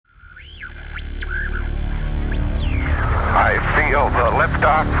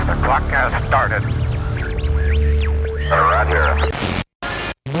Liftoff. The clock has started. Roger.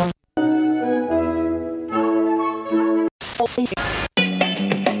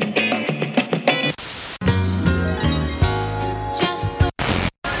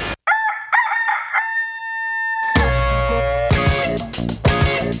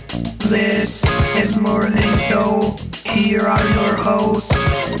 This is Morning Show. Here are your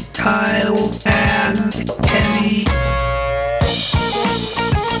hosts, Kyle and Kenny.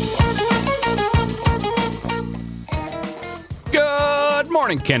 Good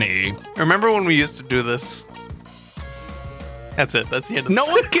morning, Kenny. Remember when we used to do this? That's it. That's the end of No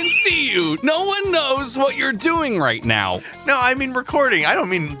this. one can see you. No one knows what you're doing right now. No, I mean recording. I don't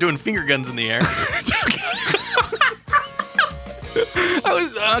mean doing finger guns in the air.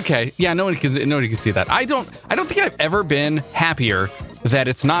 Okay. Yeah, no one can see that. I don't think I've ever been happier that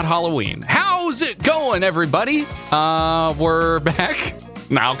it's not Halloween. How's it going, everybody? We're back.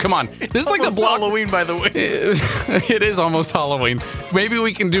 Now, come on. This is like the block. Halloween, by the way. It is almost Halloween. Maybe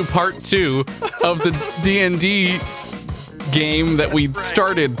we can do part 2 of the D&D game that we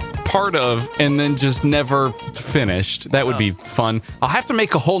started part of and then just never finished. That would be fun. I'll have to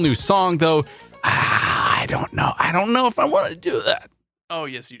make a whole new song, though. I don't know. I don't know if I want to do that. Oh,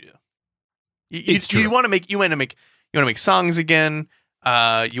 yes, you do. It's true. You want to make songs again.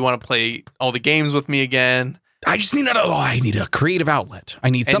 You want to play all the games with me again. I just need I need a creative outlet.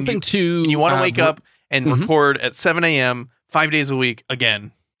 I need something to. You want to wake up and record at 7 a.m. 5 days a week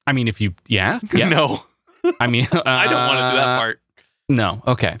again. I mean, if you, yes. No. I mean, I don't want to do that part. No.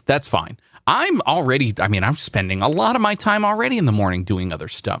 Okay. That's fine. I'm spending a lot of my time already in the morning doing other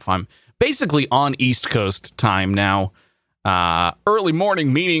stuff. I'm basically on East Coast time now. Early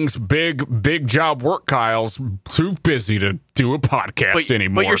morning meetings, big job work, Kyle's too busy to do a podcast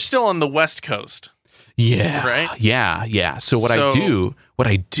anymore. But you're still on the West Coast. Yeah. Right? Yeah. So what I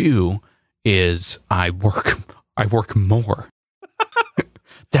do is I work more.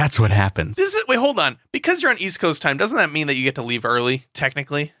 That's what happens. Wait, hold on. Because you're on East Coast time, doesn't that mean that you get to leave early,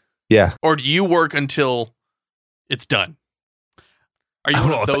 technically? Yeah. Or do you work until it's done? Are you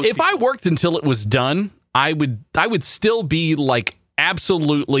one of those If people? I worked until it was done, I would still be like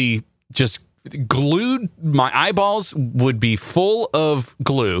absolutely just glued. My eyeballs would be full of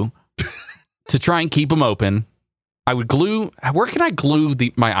glue to try and keep them open. I would glue. Where can I glue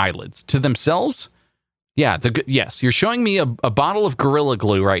my eyelids? To themselves? Yeah. Yes. You're showing me a bottle of Gorilla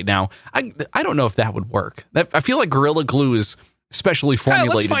Glue right now. I don't know if that would work. I feel like Gorilla Glue is specially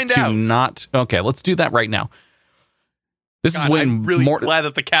formulated let's find out. not. Okay. Let's do that right now. This is when I'm really glad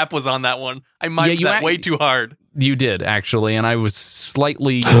that the cap was on that one. I mimed that way too hard. You did, actually, and I was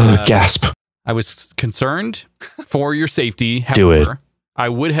slightly gasp. I was concerned for your safety. However, Do it. I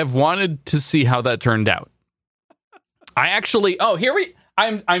would have wanted to see how that turned out. I'm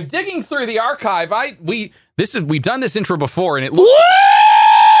digging through the archive. We've done this intro before, and it looks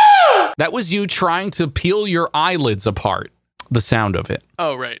that was you trying to peel your eyelids apart. The sound of it.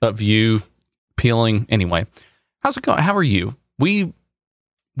 Oh, right. Of you peeling. Anyway. How's it going? How are you? We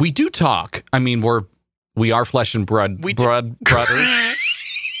do talk. I mean, we are flesh and brothers.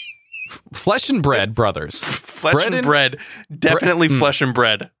 Flesh and bread brothers. Flesh and bread. Definitely flesh and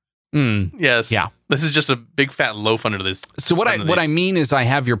bread. Yes. Yeah. This is just a big fat loaf under this. So what I mean is I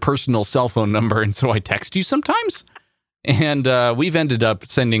have your personal cell phone number, and so I text you sometimes. And we've ended up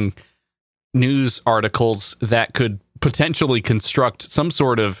sending news articles that could potentially construct some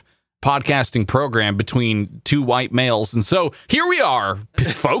sort of podcasting program between two white males. And so here we are,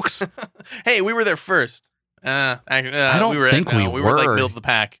 folks. Hey, we were there first. I don't think we were like middle of the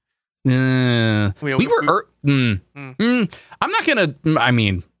pack. I'm not going to,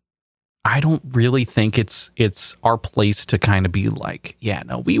 I don't really think it's our place to kind of be like, yeah,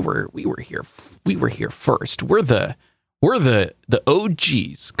 no, we were here first. We're the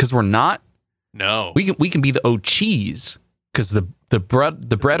OGs, because we're not. No. We can be the OGs, because the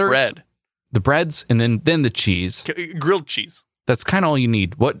breaders, the breads, and then the cheese. Grilled cheese. That's kind of all you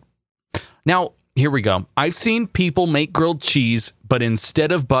need. What? Now, here we go. I've seen people make grilled cheese, but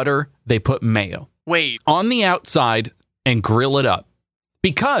instead of butter, they put mayo. Wait. On the outside and grill it up.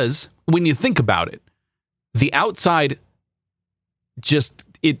 Because when you think about it, the outside just,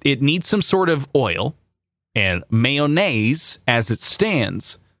 it needs some sort of oil, and mayonnaise, as it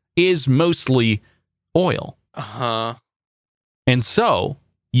stands, is mostly oil. Uh-huh. And so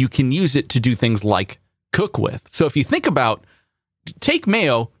you can use it to do things like cook with. So if you think about, take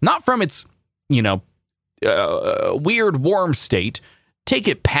mayo, not from its, weird warm state, take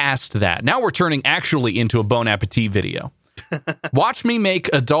it past that. Now we're turning actually into a Bon Appetit video. Watch me make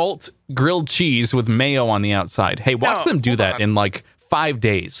adult grilled cheese with mayo on the outside. Hey, watch them do that in like 5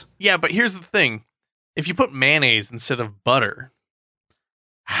 days. Yeah, but here's the thing. If you put mayonnaise instead of butter,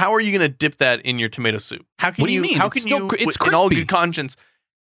 how are you going to dip that in your tomato soup? How can What do you mean? How It's can still you, it's in all crispy. good conscience,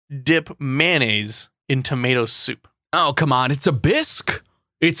 dip mayonnaise in tomato soup? Oh, come on. It's a bisque.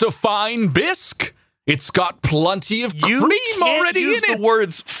 It's a fine bisque. It's got plenty of You cream can't already use in the it.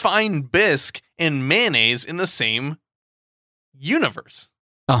 words fine bisque and mayonnaise in the same universe.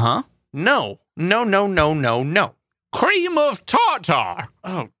 Uh-huh. No. Cream of tartar.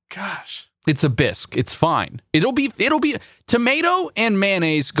 Oh, gosh. It's a bisque. It's fine. It'll be tomato and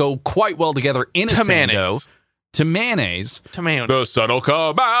mayonnaise go quite well together in a sando. To mayonnaise. Tomato. The sun'll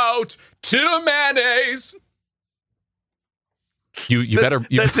come out to mayonnaise. You better.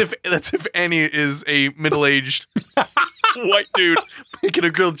 That's if Annie is a middle-aged white dude making a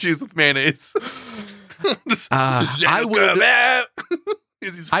grilled cheese with mayonnaise. I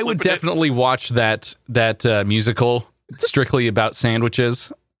would definitely watch that musical strictly about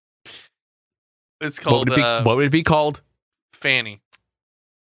sandwiches. It's called What would it be called? Fanny.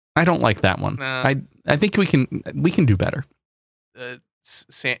 I don't like that one. Nah. I think we can do better.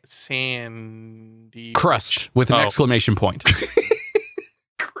 Sandy Crust with an exclamation point.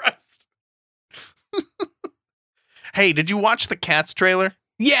 Crust. Hey, did you watch the Cats trailer?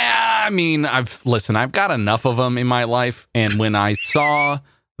 Yeah, I mean, I've got enough of them in my life, and when I saw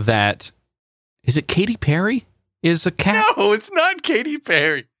that, is it Katy Perry is a cat? No, it's not Katy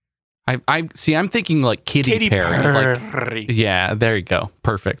Perry. I see. I'm thinking like Katy Perry. Like, yeah, there you go.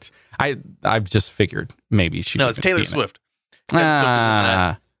 Perfect. I've just figured maybe she. No, would it's be Taylor in it. Swift. Taylor Swift is in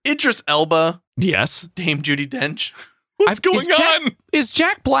that. Idris Elba, Yes. Dame Judi Dench. What's going on? Is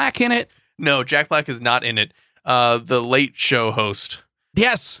Jack Black in it? No, Jack Black is not in it. The Late Show host,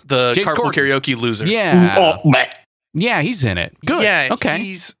 Yes. the James carpool Corden. karaoke loser. Yeah. Yeah, he's in it. Good. Yeah, Okay.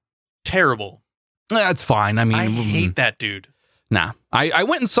 he's terrible. That's fine. I mean, I hate that dude. Nah. I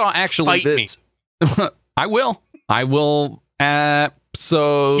went and saw actually. Fight me. I will.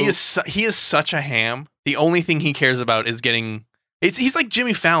 So He is such a ham. The only thing he cares about is getting. He's like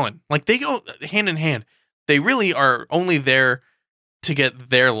Jimmy Fallon. Like they go hand in hand. They really are only there to get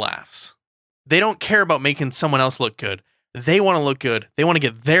their laughs. They don't care about making someone else look good. They want to look good. They want to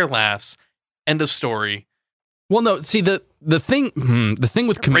get their laughs. End of story. Well, no. See the thing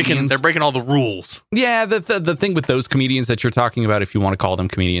with comedians. They're breaking all the rules. Yeah, the thing with those comedians that you're talking about, if you want to call them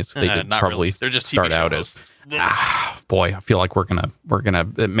comedians, they could Not probably really. They're just TV start show out as. hosts. Boy, I feel like we're gonna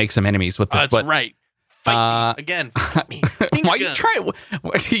make some enemies with this. That's but right. Fight me again. Fight me. why you try?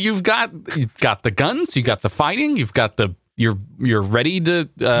 You've got the guns. You got the fighting. You've got you're ready to.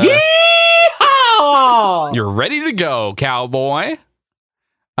 You're ready to go, cowboy.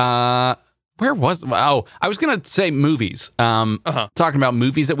 Where was? Oh, I was gonna say movies. Talking about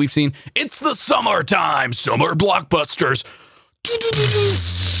movies that we've seen. It's the summertime. Summer blockbusters.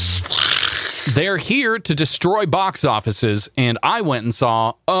 They're here to destroy box offices, and I went and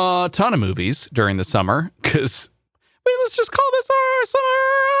saw a ton of movies during the summer because let's just call this our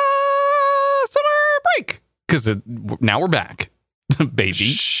summer break because now we're back, baby.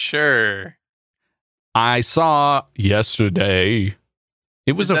 Sure. I saw yesterday.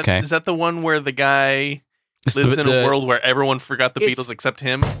 It was okay. Is that the one where the guy lives in a world where everyone forgot the Beatles except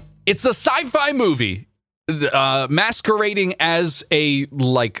him? It's a sci-fi movie masquerading as a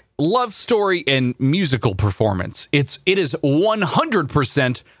like love story and musical performance. It is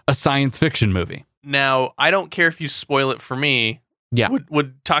 100% a science fiction movie. Now, I don't care if you spoil it for me. Yeah.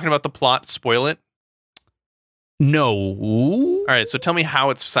 Would talking about the plot spoil it? No. All right, so tell me how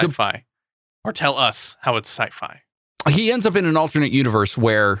it's sci-fi. Or tell us how it's sci-fi. He ends up in an alternate universe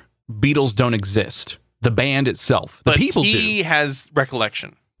where Beatles don't exist. The band itself. The people do. He has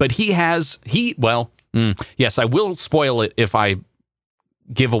recollection. But yes, I will spoil it if I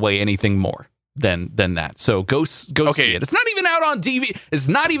give away anything more than that. So go see it. It's not even out on DVD. It's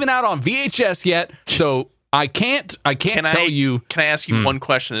not even out on VHS yet. So I can't tell you. Can I ask you one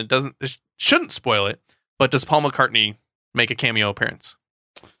question? It shouldn't spoil it, but does Paul McCartney make a cameo appearance?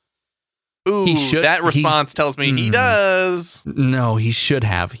 Ooh, that response tells me he does. No, he should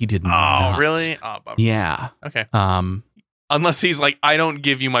have. He did not. Oh, really? Oh, bummer. Yeah. Okay. Unless he's like, I don't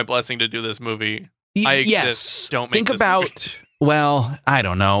give you my blessing to do this movie. I exist. Don't make Think this about. movie. Well, I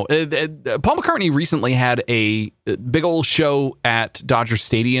don't know. Paul McCartney recently had a big old show at Dodger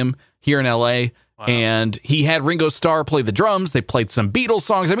Stadium here in LA, and he had Ringo Starr play the drums. They played some Beatles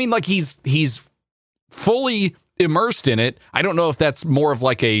songs. I mean, like he's fully immersed in it. I don't know if that's more of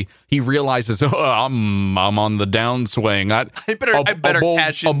like he realizes, I'm on the downswing. I better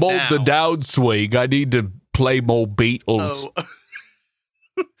catch it I'm on the now. downswing. I need to play more Beatles. Oh.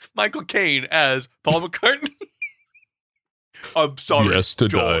 Michael Caine as Paul McCartney. I'm sorry. George.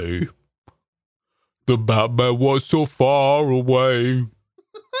 Yesterday, the Batman was so far away.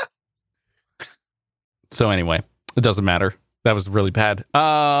 So anyway, it doesn't matter. That was really bad.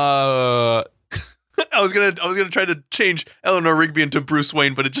 I was gonna try to change Eleanor Rigby into Bruce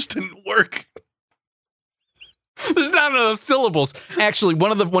Wayne, but it just didn't work. There's not enough syllables. Actually,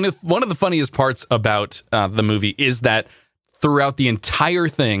 one of the funniest parts about the movie is that throughout the entire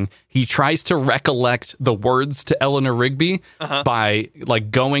thing, he tries to recollect the words to Eleanor Rigby by like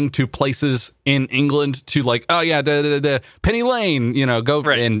going to places in England to like, oh yeah, Penny Lane, go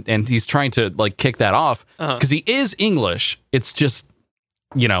right. and he's trying to like kick that off because he is English. It's just,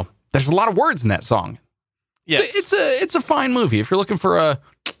 there's a lot of words in that song. Yes. It's a fine movie if you're looking for a.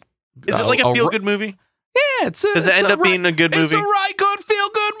 Is it like a feel good movie? Yeah, does it end up being a good movie? It's a right good feel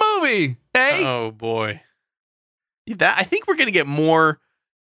good movie. Hey, oh boy, I think we're gonna get more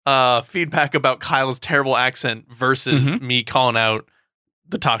feedback about Kyle's terrible accent versus me calling out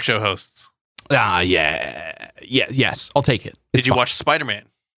the talk show hosts. Yes, I'll take it. Did you watch Spider-Man?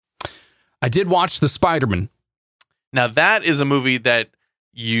 I did watch the Spider-Man. Now that is a movie that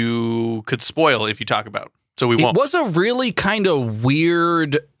you could spoil if you talk about, so we won't. It was a really kind of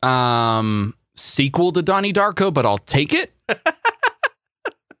weird sequel to Donnie Darko, but I'll take it.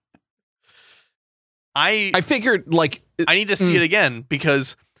 I figured like I need to see it again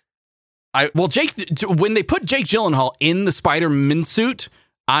because when they put Jake Gyllenhaal in the Spider-Man suit,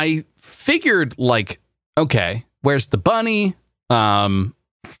 I figured like, okay, where's the bunny? Where's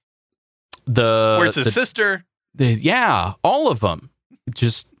his sister? All of them. It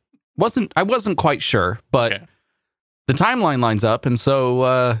just I wasn't quite sure, but the timeline lines up, and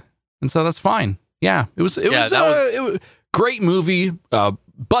so that's fine. Yeah, it was a great movie,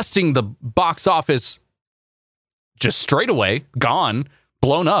 busting the box office just straight away, gone,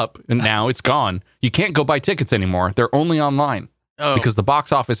 blown up, and now it's gone. You can't go buy tickets anymore. They're only online because the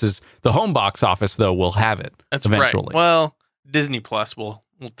box office the home box office though will have it. That's eventually. Right. Well, Disney Plus will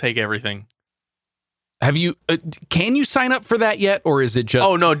take everything. Have you? Can you sign up for that yet, or is it just?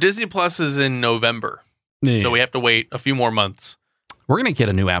 Oh no, Disney Plus is in November, so we have to wait a few more months. We're gonna get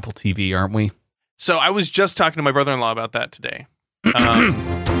a new Apple TV, aren't we? So I was just talking to my brother-in-law about that today.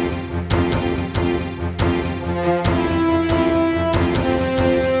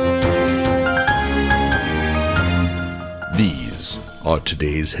 These are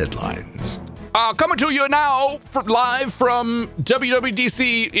today's headlines. Coming to you now, live from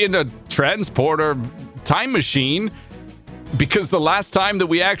WWDC in a transporter time machine, because the last time that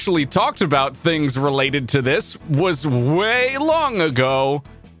we actually talked about things related to this was way long ago.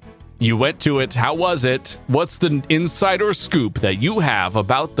 You went to it. How was it? What's the insider scoop that you have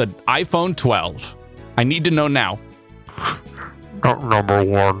about the iPhone 12? I need to know now. Number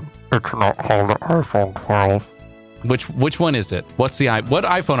one, it's not called the iPhone 12. Which one is it? What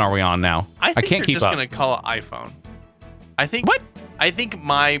iPhone are we on now? I can't keep up. I'm just going to call it iPhone. What? I think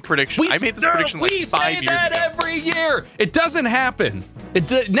my prediction. I made this prediction like 5 years ago. We say that every year. It doesn't happen.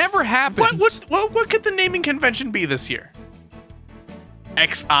 It never happens. What could the naming convention be this year?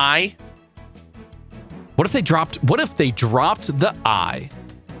 XI? What if they dropped the I?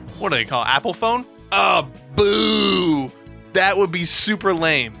 What do they call it? Apple phone? Oh, boo. That would be super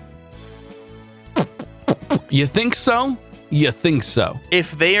lame. You think so? You think so?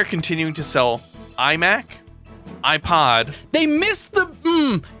 If they are continuing to sell iMac, iPod, they missed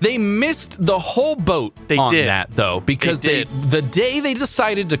the whole boat on that though, because the day they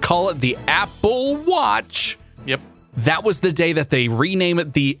decided to call it the Apple Watch. Yep. That was the day that they rename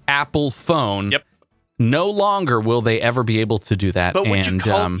it the Apple phone. Yep. No longer will they ever be able to do that. But would you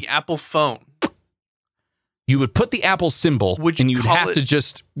call it the Apple phone? You would put the Apple symbol, and you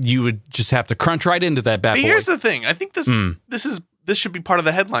would just have to crunch right into that bad boy. But here's the thing: I think this should be part of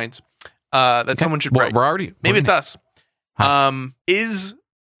the headlines that someone should write. Maybe it's us. Is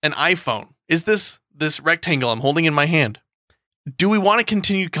an iPhone? Is this rectangle I'm holding in my hand? Do we want to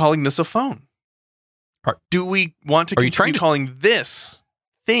continue calling this a phone? Do we want to continue calling this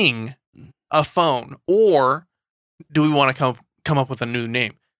thing a phone, or do we want to come up with a new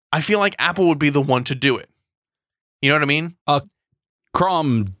name? I feel like Apple would be the one to do it. You know what I mean?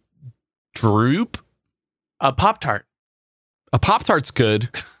 Crom Droop? A Pop-Tart. A Pop-Tart's good.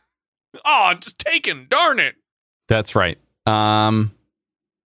 Oh, just taken. Darn it. That's right. But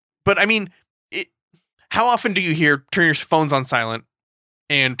I mean, how often do you hear turn your phones on silent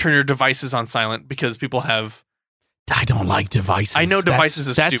and turn your devices on silent because people have... I don't like devices. I know devices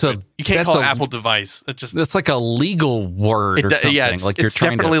is stupid. You can't call it Apple device. That's like a legal word or something. Yeah, like it's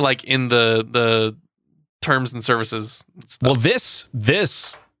definitely like in the terms and services stuff. Well, this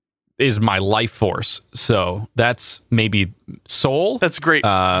is my life force. So that's maybe soul. That's great.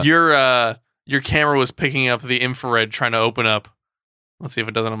 Your camera was picking up the infrared trying to open up. Let's see if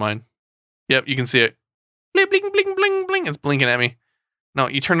it does it on mine. Yep, you can see it. Bling, bling, bling, bling, bling. It's blinking at me. No,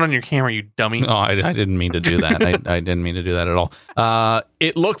 you turned on your camera, you dummy. Oh, I didn't mean to do that. I didn't mean to do that at all.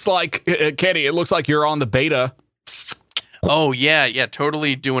 It looks like, Kenny, it looks like you're on the beta. Oh, yeah,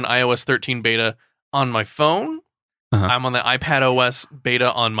 totally doing iOS 13 beta on my phone. Uh-huh. I'm on the iPad OS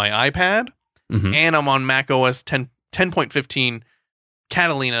beta on my iPad. Mhm. And I'm on Mac OS 10.15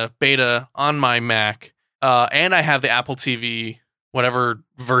 Catalina beta on my Mac. And I have the Apple TV, whatever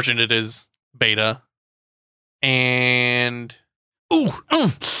version it is, beta. And Ooh,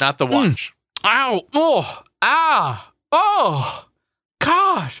 not the watch. ow, oh, ah, oh,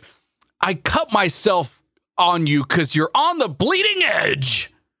 gosh. I cut myself on you because you're on the bleeding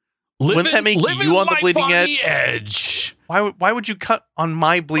edge. Wouldn't that make you on the life bleeding on edge? The edge. Why would you cut on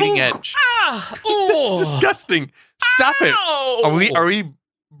my bleeding Ooh, edge? Ah, oh, That's disgusting. Stop it. Ow. Are we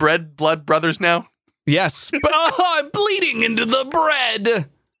blood brothers now? Yes, but I'm bleeding into the bread.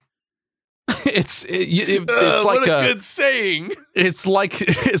 It's like what a good saying. It's like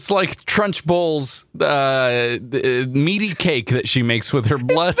Trunchbull's meaty cake that she makes with her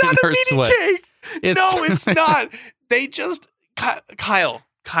blood and her meaty sweat. Cake. No, it's not. They just Kyle.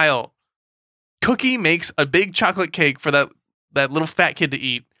 Cookie makes a big chocolate cake for that little fat kid to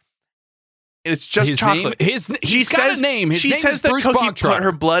eat. And it's just his chocolate. Name, he's got a name. His she name says is that Bruce Cookie Bogtrotter. put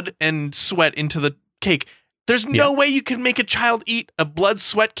her blood and sweat into the cake. There's no way you can make a child eat a blood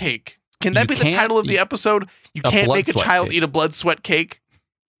sweat cake. Can that You be the can't title of the episode? You a can't blood make a sweat child cake. eat a blood sweat cake?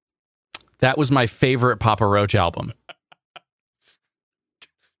 That was my favorite Papa Roach album.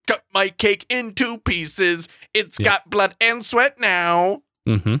 Cut my cake in 2 pieces. It's got blood and sweat now.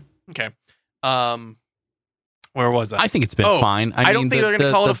 Mm-hmm. Okay. Where was I? I think it's been fine. I don't think they're going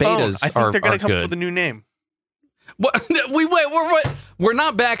to call it a phone. betas I think they're going to come good. up with a new name. What? We're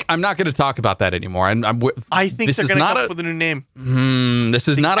not back. I'm not going to talk about that anymore. I think this they're is going to not come up with a new name. This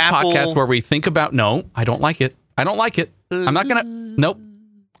is not a Apple- podcast where we think about. No, I don't like it. I don't like it. I'm not gonna. Nope.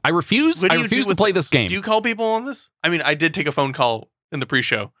 I refuse. What do I you refuse do to with play this game. Do you call people on this? I mean, I did take a phone call in the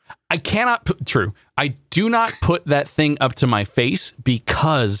pre-show. I cannot put, true. I do not put that thing up to my face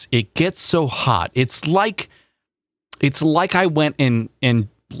because it gets so hot. It's like I went and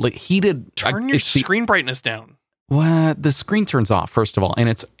like heated. Turn your screen brightness down. Well, the screen turns off first of all, and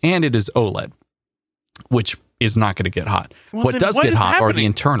it is OLED, which is not going to get hot. Well, what then does what get is hot are the happening?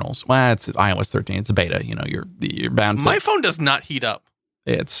 internals. Well, it's iOS 13. It's a beta. You know, you're bound to. My phone does not heat up.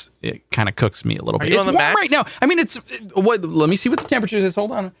 It kind of cooks me a little Are bit. you It's on the warm max? right now. I mean, it's what? Let me see what the temperature is.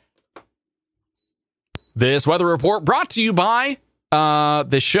 Hold on. This weather report brought to you by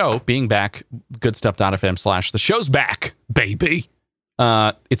this show being back. Goodstuff.fm/the show's back, baby.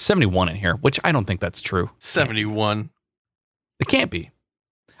 It's 71 in here, which I don't think that's true. 71. It can't be.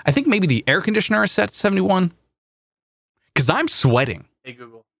 I think maybe the air conditioner is set to 71 because I'm sweating. Hey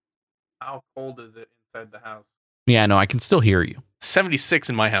Google, how cold is it inside the house? Yeah, no, I can still hear you. 76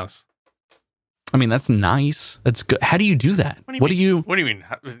 in my house. I mean, that's nice. That's good. How do you do that? What do you? What do you mean?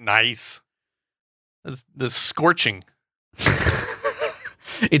 Nice. That's scorching.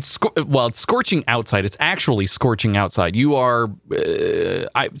 It's scorching outside. It's actually scorching outside. You are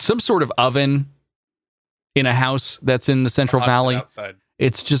some sort of oven in a house that's in the Central Valley. Outside.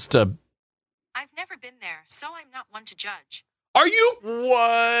 It's just a. I've never been there, so I'm not one to judge. Are you?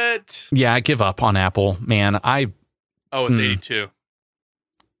 What? Yeah, I give up on Apple, man. Oh, it's 82.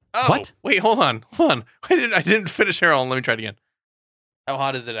 Oh, What? Wait, hold on. I didn't finish Harold. Let me try it again. How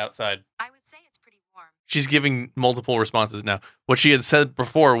hot is it outside? I would say it's pretty warm. She's giving multiple responses now. What she had said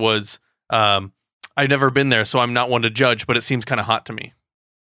before was, I've never been there, so I'm not one to judge, but it seems kind of hot to me.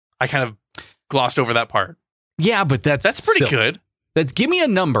 I kind of glossed over that part. Yeah, but that's pretty still- good. Give me a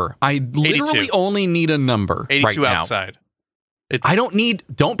number. I literally 82. only need a number 82 right now. outside. I don't need.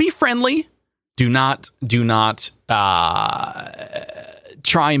 Don't be friendly. Do not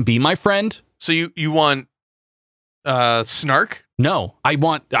try and be my friend. So you want snark? No, I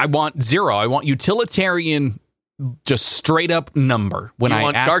want 0. I want utilitarian, just straight up number when You I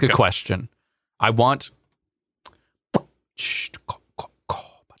want ask a Garco. question. I want.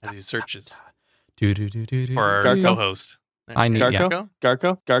 As he searches For for our Garco? co-host. I need- yeah.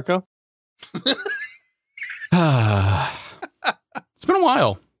 Garco. It's been a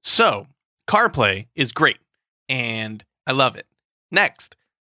while. So, CarPlay is great, and I love it. Next.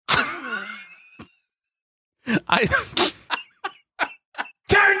 I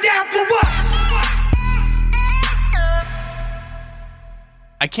Turn down for what?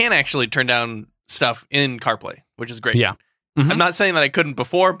 I can actually turn down stuff in CarPlay, which is great. Yeah. Mhm. I'm not saying that I couldn't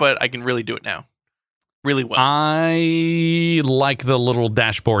before, but I can really do it now. Really well. I like the little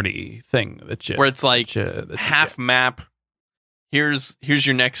dashboardy thing that you Where it's like that you half map. Here's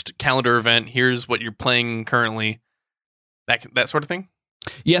your next calendar event. Here's what you're playing currently. That sort of thing.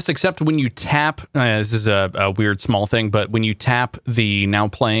 Yes, except when you tap, this is a weird small thing, but when you tap the now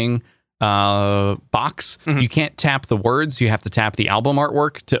playing box, Mhm. you can't tap the words. You have to tap the album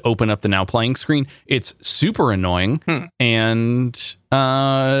artwork to open up the now playing screen. It's super annoying and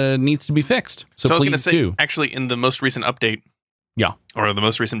needs to be fixed. So I was please going to say, do. actually, in the most recent update, Yeah. or the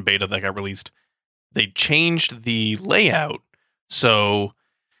most recent beta that got released, they changed the layout. So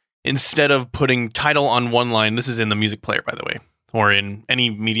instead of putting title on one line, this is in the music player, by the way, or in any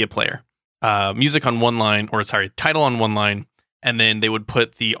media player, music on one line, or sorry, title on one line, and then they would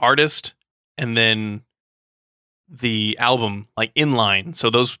put the artist and then the album like in line. So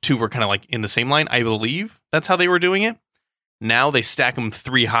those two were kind of like in the same line. I believe that's how they were doing it. Now they stack them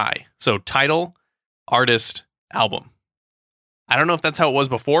 3 high. So title, artist, album. I don't know if that's how it was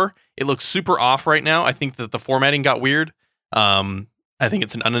before. It looks super off right now. I think that the formatting got weird. I think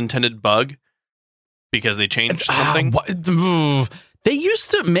it's an unintended bug because they changed something. They used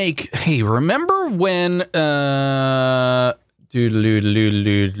to make. Hey, remember when?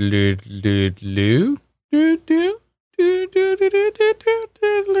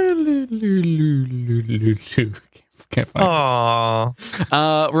 Can't find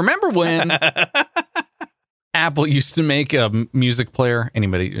Aww. remember when Apple used to make a music player?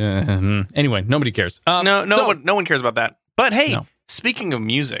 Anybody? Anyway, nobody cares. No one cares about that. But hey, No. speaking of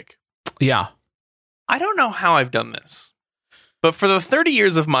music, Yeah. I don't know how I've done this, but for the 30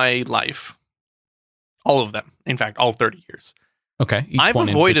 years of my life, all of them, in fact, all 30 years, Okay. Each I've one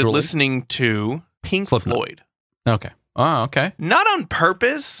avoided individually. listening to Pink Slipknot. Floyd. Okay. Oh, okay. Not on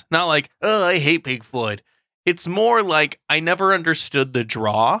purpose. Not like, oh, I hate Pink Floyd. It's more like I never understood the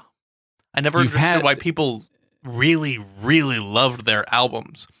draw. I never You've understood had- why people really, really loved their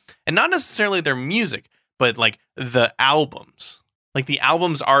albums. And not necessarily their music, but like the albums. Like the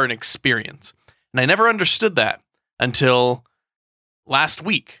albums are an experience. And I never understood that until last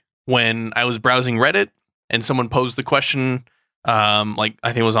week when I was browsing Reddit and someone posed the question, like I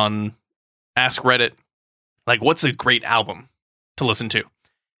think it was on Ask Reddit, like, what's a great album to listen to?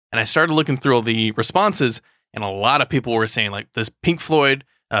 And I started looking through all the responses, and a lot of people were saying, like, this Pink Floyd,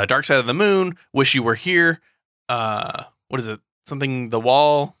 Dark Side of the Moon, Wish You Were Here, what is it? Something The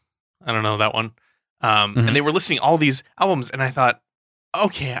Wall? I don't know that one. And they were listing all these albums, and I thought,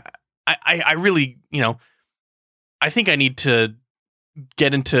 okay, I really, I think I need to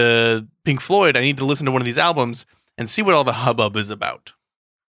get into Pink Floyd. I need to listen to one of these albums and see what all the hubbub is about.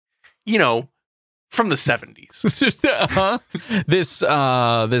 From the 70s. This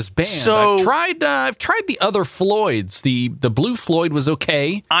band. So- I've tried the other Floyds. The Blue Floyd was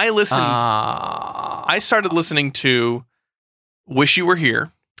okay. I listened. I I started listening to Wish You Were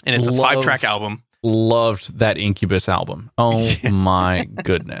Here, and it's a Loved- 5-track album. loved that Incubus album. Oh my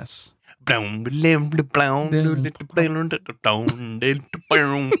goodness. I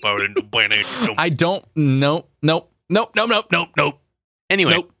don't. Nope.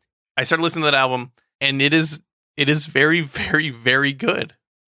 Anyway, Nope. I started listening to that album, and it is very, very, very good.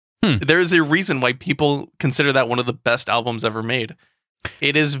 There is a reason why people consider that one of the best albums ever made.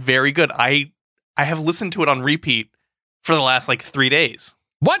 It is very good. I have listened to it on repeat for the last 3 days.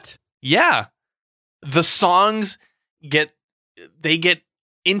 What? Yeah. The songs they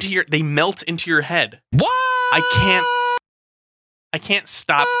melt into your head. What? I can't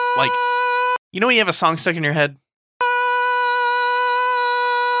stop. When you have a song stuck in your head?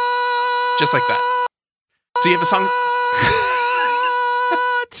 Just like that. So you have a song.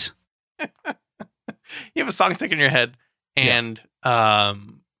 You have a song stuck in your head, and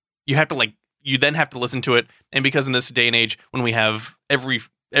you have to you then have to listen to it. And because in this day and age, when we have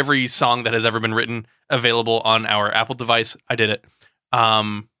every song that has ever been written available on our Apple device, I did it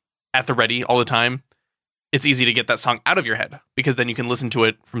at the ready all the time. It's easy to get that song out of your head because then you can listen to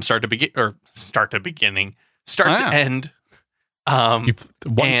it from start to end. One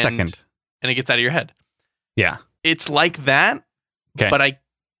and- second. And it gets out of your head. Yeah. It's like that, Okay. but I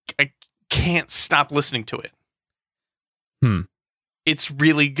can't stop listening to it. It's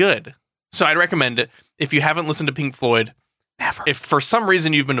really good. So I'd recommend it. If you haven't listened to Pink Floyd, Never. if for some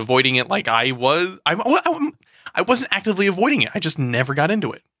reason you've been avoiding it like I was, I wasn't actively avoiding it. I just never got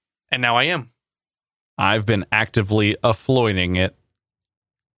into it. And now I am. I've been actively affloiding it.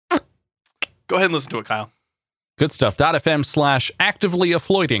 Go ahead and listen to it, Kyle. Good stuff. .fm/actively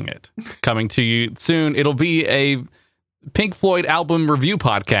affloiding it. Coming to you soon. It'll be a Pink Floyd album review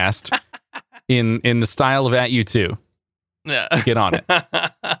podcast in the style of At You Too. Yeah. Get on it.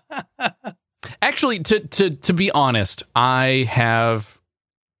 Actually, to be honest, I have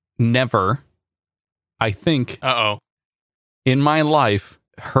never, I think, in my life,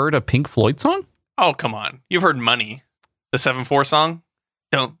 heard a Pink Floyd song. Oh, come on. You've heard Money, the 7/4 song?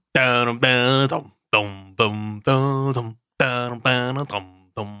 Dum, dum, dum, dum, dum, dum, dum, dum, dum, dum,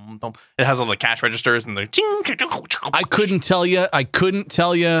 dum, dum. It has all the cash registers and the... I couldn't tell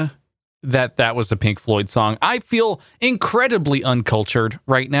you that was a Pink Floyd song. I feel incredibly uncultured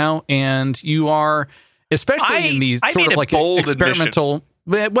right now, and you are, especially in these sort of like experimental...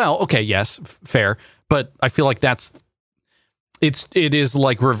 Admission. Well, okay, yes, fair. But I feel like it is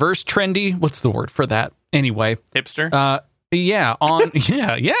like reverse trendy. What's the word for that? Anyway. Hipster? Yeah, on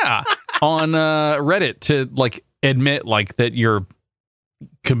on Reddit to like admit like that you're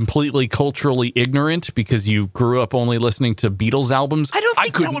completely culturally ignorant because you grew up only listening to Beatles albums. I don't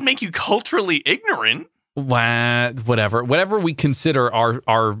think that would make you culturally ignorant. Whatever we consider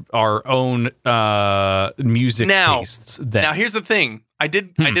our own music tastes. Then. Now here's the thing. I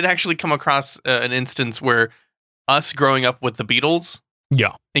did actually come across an instance where us growing up with the Beatles,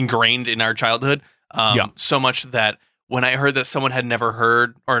 ingrained in our childhood, so much that when I heard that someone had never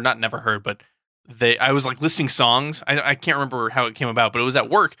heard, or not never heard, but I was like listing songs. I can't remember how it came about, but it was at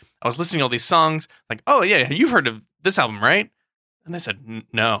work. I was listening to all these songs, like, oh yeah, you've heard of this album, right? And they said,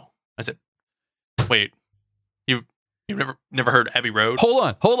 no. I said, wait, you've never heard Abbey Road?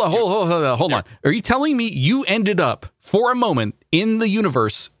 Hold on. Are you telling me you ended up for a moment in the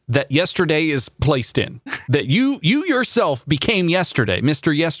universe that Yesterday is placed in? That you yourself became Yesterday,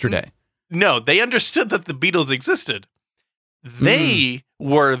 Mr. Yesterday? No, they understood that the Beatles existed. They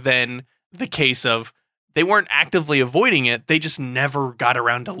were then the case of they weren't actively avoiding it. They just never got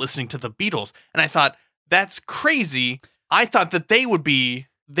around to listening to the Beatles. And I thought, that's crazy. I thought that they would be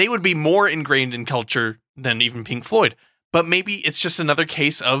more ingrained in culture than even Pink Floyd. But maybe it's just another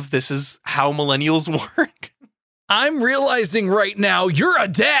case of this is how millennials work. I'm realizing right now you're a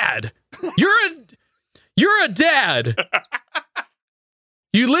dad. You're a dad.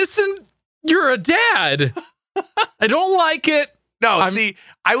 You listen, you're a dad. I don't like it. No, see,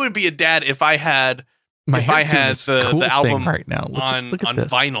 I would be a dad if I had the album right now. Look on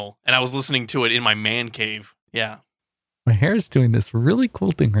vinyl and I was listening to it in my man cave. Yeah. My hair is doing this really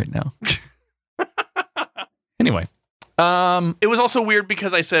cool thing right now. Anyway. It was also weird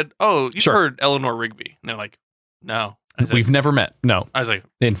because I said, oh, you've heard Eleanor Rigby. And they're like, no. We've never met. No. I was like,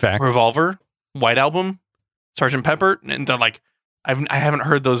 in fact. Revolver, White Album, Sgt. Pepper. And they're like, I haven't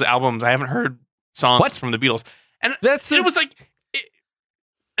heard those albums. I haven't heard songs from the Beatles. And it was like,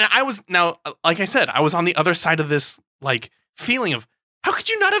 and I was, now, like I said, I was on the other side of this like feeling of, how could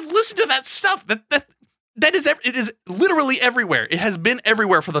you not have listened to that stuff? That is, it is literally everywhere. It has been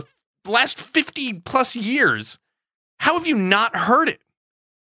everywhere for the last 50 plus years. How have you not heard it?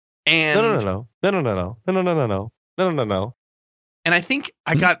 And No. And I think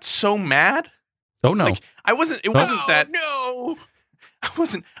I got so mad. Oh no. Like I wasn't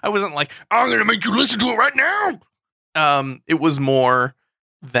like, I'm going to make you listen to it right now. It was more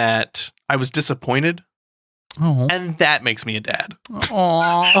that I was disappointed. Oh. And that makes me a dad.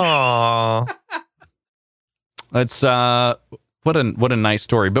 Aww. That's what a nice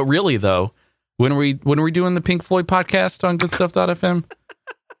story. But really though, when are we doing the Pink Floyd podcast on goodstuff.fm?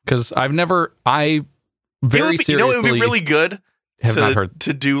 Because I very seriously, it would be really good not heard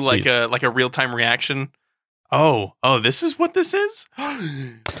to do like a real-time reaction. Oh, this is what this is?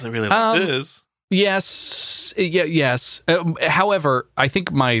 I really like this. Yes. Yes. However, I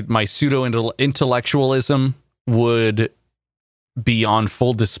think my pseudo-intellectualism would be on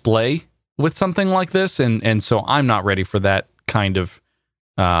full display with something like this. And so I'm not ready for that kind of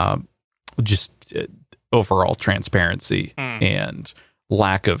overall transparency and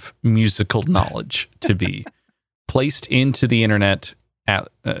lack of musical knowledge to be placed into the internet at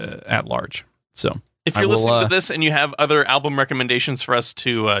large. So if you're listening to this and you have other album recommendations for us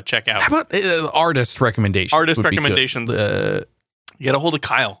to check out, how about artist recommendations? Get a hold of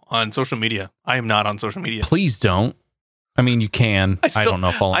Kyle on social media. I am not on social media. Please don't. I mean, you can. I don't know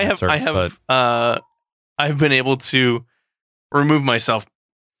if I'll answer. I've been able to remove myself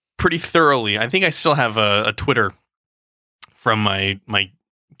pretty thoroughly. I think I still have a Twitter from my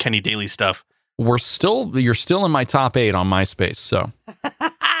Kenny Daily stuff. You're still in my top 8 on MySpace. So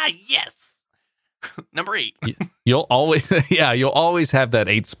yes, number 8. You'll always have that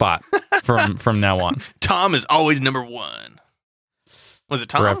 8 spot from now on. Tom is always number 1. Was it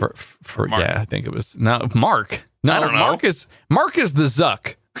Tom? Forever. Yeah, I think it was Mark. No, I don't know. Mark is the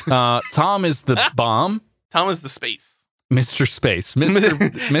Zuck. Tom is the bomb. Tom is the space. Mr. Space. Mr.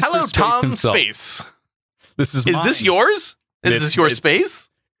 Hello, Space Tom himself. Space. This is Is mine. this yours? Is It's- this your it's- space?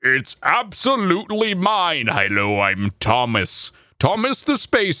 It's absolutely mine. Hello, I'm Thomas. Thomas the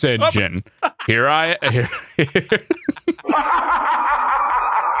Space Engine. Here.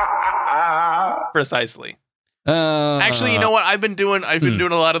 Precisely. Actually, you know what? I've been doing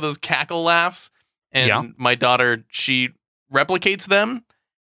a lot of those cackle laughs, and Yeah. my daughter, she replicates them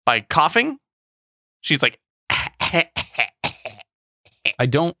by coughing. She's like, I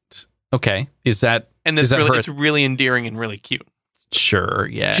don't. Okay. Is that and Is that her- it's really endearing and really cute. sure?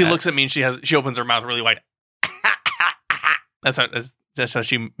 Yeah. She looks at me and she opens her mouth really wide. That's how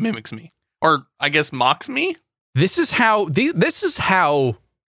she mimics me, or I guess mocks me. This is how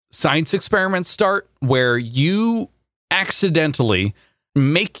science experiments start, where you accidentally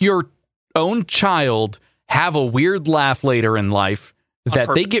make your own child have a weird laugh later in life that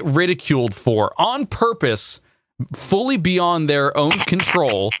they get ridiculed for on purpose, fully beyond their own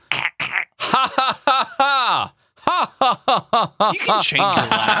control. Ha ha ha ha! Ha ha ha ha ha! You can change your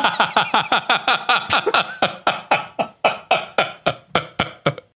laugh.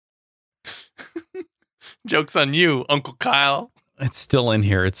 Joke's on you, Uncle Kyle. It's still in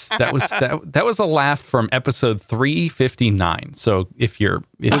here. That was a laugh from episode 359. So if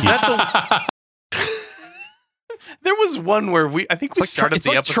Was that the? There was one where I think we started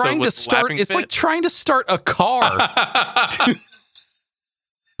the episode with laughing It's fit. like trying to start a car.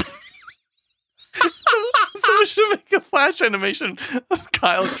 Someone should make a flash animation of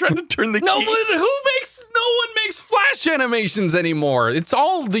Kyle trying to turn the key. No one makes flash animations anymore. It's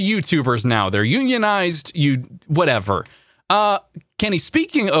all the YouTubers now. They're unionized. Whatever. Kenny,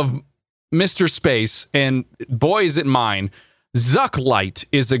 speaking of Mr. Space, and boy is it mine, Zucklight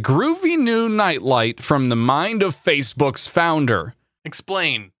is a groovy new nightlight from the mind of Facebook's founder.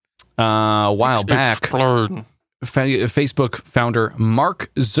 Explain. A while back, Facebook founder Mark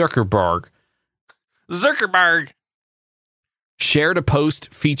Zuckerberg shared a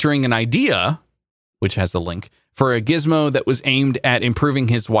post featuring an idea, which has a link, for a gizmo that was aimed at improving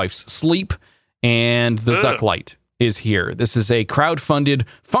his wife's sleep, and the Zucklight is here. This is a crowd-funded,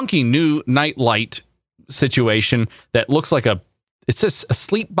 funky new nightlight situation that looks like it says a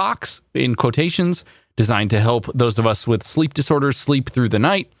sleep box in quotations, designed to help those of us with sleep disorders sleep through the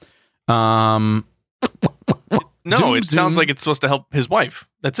night. No, Zoom, it sounds zoom. like it's supposed to help his wife.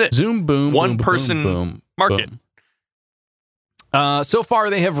 That's it. Zoom, boom, One boom, person boom, market. boom. So far,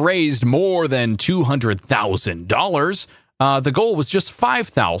 they have raised more than $200,000. The goal was just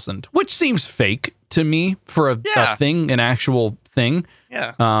 $5,000, which seems fake to me for a thing, an actual thing.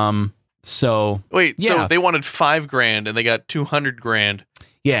 Yeah. So Wait, yeah. so they wanted $5,000 and they got $200,000.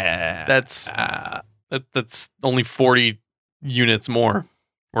 yeah, That's that's only 40 units more,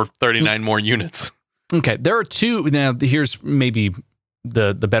 or 39 more units. okay. There are two. Now, here's maybe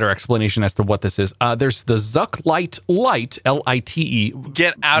the better explanation as to what this is. There's the Zucklight Lite, Lite,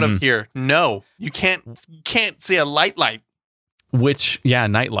 Get out of here! No, you can't see a light. which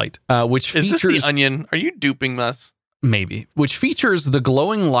nightlight, which Is features this the Onion? Are you duping us? maybe, which features the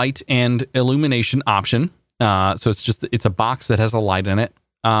glowing light and illumination option. So it's a box that has a light in it.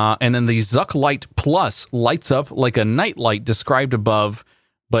 And then the Zucklight Plus lights up like a nightlight described above,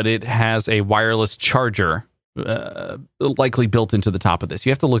 but it has a wireless charger likely built into the top of this.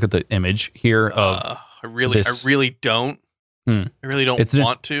 You have to look at the image here of I really don't. Hmm. I really don't It's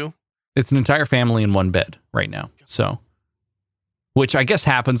want to. it's an entire family in one bed right now. So, which I guess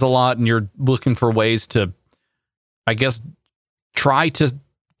happens a lot, and you're looking for ways to, I guess, try to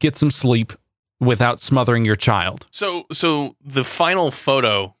get some sleep without smothering your child. So the final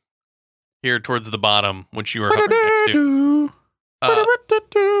photo here towards the bottom, which you were hovering next to,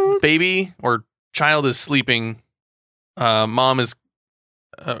 baby or child is sleeping. Mom is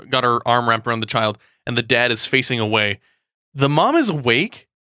got her arm wrapped around the child, and the dad is facing away. The mom is awake,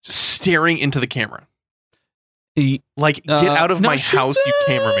 just staring into the camera. Like, get out of no, my house, you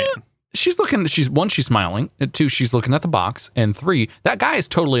cameraman. She's looking. She's smiling. And two, she's looking at the box. And three, that guy is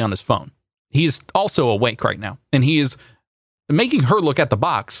totally on his phone. He is also awake right now, and he is making her look at the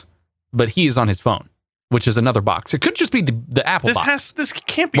box, but he is on his phone, which is another box. It could just be the Apple box. This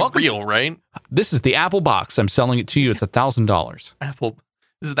can't be Welcome real, right? This is the Apple box. I'm selling it to you. It's $1,000. Apple.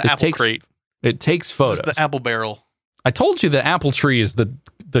 This is the Apple crate. It takes photos. This is the Apple barrel. I told you the apple tree is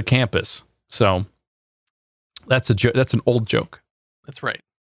the campus. So that's an old joke. That's right.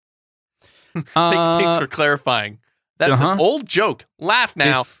 Thanks for clarifying. That's an old joke. Laugh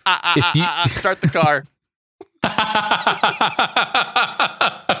now. Start the car.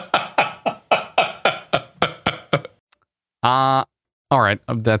 All right.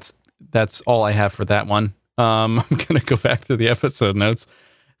 That's all I have for that one. I'm gonna go back to the episode notes.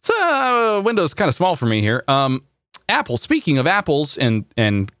 Window's kind of small for me here. Apple. Speaking of apples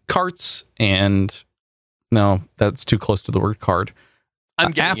and carts and no, that's too close to the word card.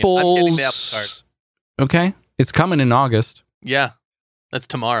 I'm getting apples. it. I'm getting the Apple Card. Okay, it's coming in August. Yeah, that's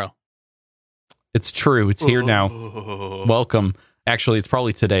tomorrow. It's true. It's here now. Ooh. Welcome. Actually, it's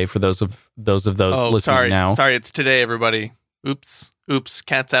probably today for those listening sorry. now. Sorry, it's today, everybody. Oops.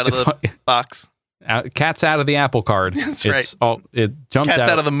 Cat's out of the box. Cat's out of the Apple Card. That's right. It jumps Cat's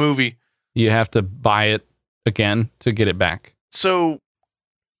out of the movie. You have to buy it again to get it back. So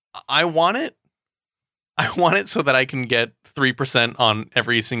I want it. I want it so that I can get 3% on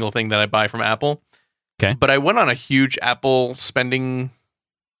every single thing that I buy from Apple. Okay. But I went on a huge Apple spending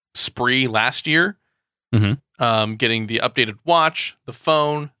spree last year. Mm-hmm. Getting the updated watch, the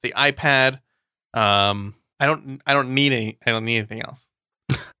phone, the iPad. I don't need anything else.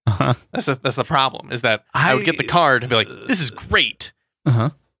 Uh-huh. That's the problem, is that I would get the card and be like, this is great.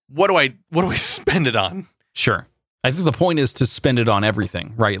 Uh-huh. What do I spend it on? Sure. I think the point is to spend it on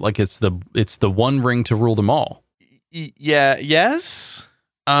everything, right? Like it's the one ring to rule them all. Yeah. Yes.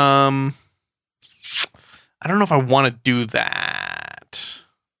 I don't know if I want to do that.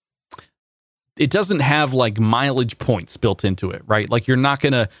 It doesn't have like mileage points built into it, right? Like you're not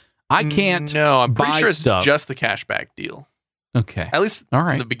gonna. I can't. No, I'm pretty buy sure it's stuff. just the cashback deal. Okay. At least All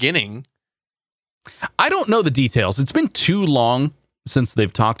right. in the beginning. I don't know the details. It's been too long since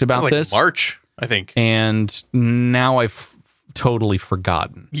they've talked It was about like this, March, I think. and now I've totally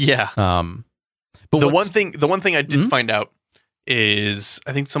forgotten. Yeah. But the what's- one thing I did Mhm. find out is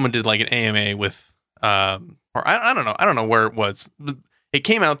I think someone did like an AMA with or I don't know where it was. It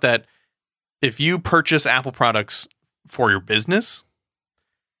came out that if you purchase Apple products for your business,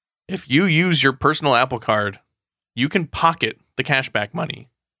 if you use your personal Apple Card, you can pocket the cashback money.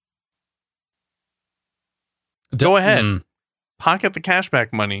 Go ahead. Mm. Pocket the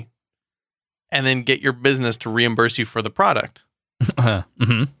cashback money and then get your business to reimburse you for the product.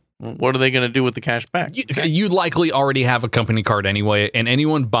 Mhm. What are they going to do with the cash back? You likely already have a company card anyway, and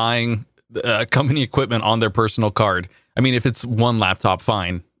anyone buying company equipment on their personal card, I mean, if it's one laptop,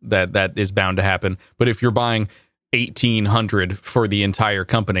 fine, that is bound to happen. But if you're buying 1,800 for the entire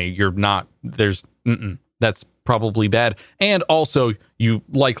company, you're not. That's probably bad. And also, you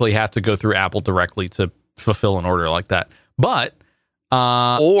likely have to go through Apple directly to fulfill an order like that. But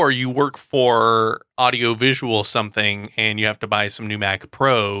or you work for audiovisual something and you have to buy some new Mac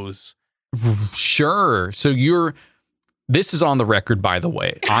Pros. Sure. So this is on the record, by the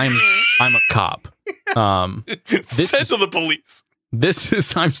way. I'm a cop. Send to the police.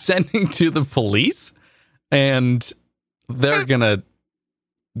 I'm sending to the police, and they're gonna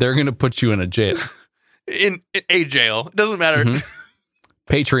put you in a jail. In a jail. It doesn't matter. Mhm.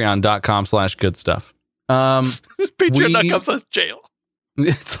 Patreon.com/good stuff. Patreon.com/jail.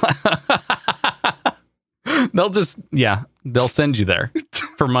 It's they'll send you there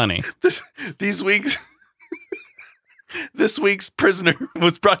for money. This week's prisoner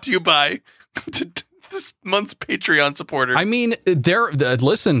was brought to you by this month's Patreon supporter. I mean, there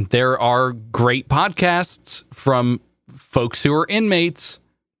are great podcasts from folks who are inmates.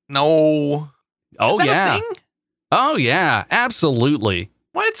 No. Oh, Is that yeah. a thing? Oh, yeah. Absolutely.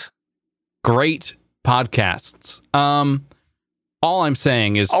 What? Great podcasts. All I'm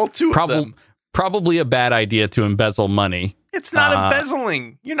saying is All two of them. probably a bad idea to embezzle money. It's not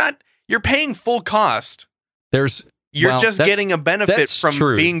embezzling. You're paying full cost. You're just getting a benefit that's from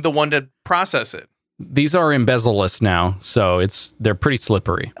true. being the one to process it. These are embezzle lists now, so they're pretty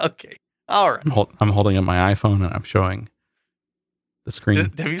slippery. Okay. All right. I'm holding up my iPhone and I'm showing the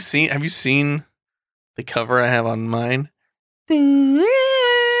screen. Have you seen the cover I have on mine?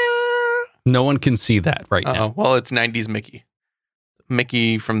 No one can see that right now. Oh, well, it's 90s Mickey.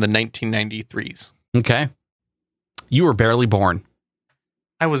 Mickey from the 1993s. Okay. You were barely born.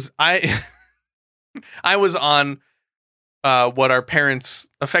 I was on what our parents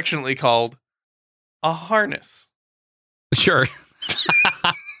affectionately called a harness. Sure.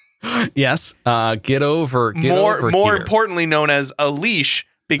 Yes. Get over More here. importantly known as a leash,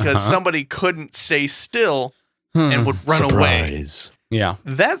 because somebody couldn't stay still and would run away. Surprise. Yeah.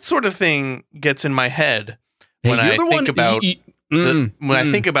 That sort of thing gets in my head when Hey, I you're the think one- about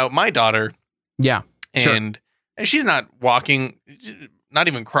I think about my daughter. Yeah. Sure. And she's not walking, not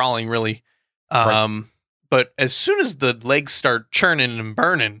even crawling really. Right. But as soon as the legs start churning and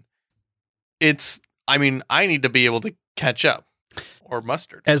burning, I need to be able to catch up or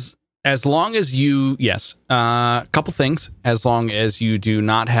mustard. As long as you, yes, a couple things. As long as you do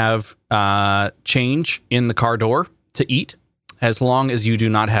not have change in the car door to eat, as long as you do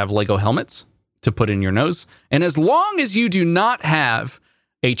not have Lego helmets to put in your nose, and as long as you do not have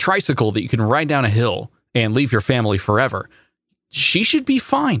a tricycle that you can ride down a hill and leave your family forever, she should be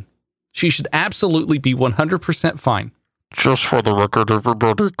fine. She should absolutely be 100% fine. Just for the record,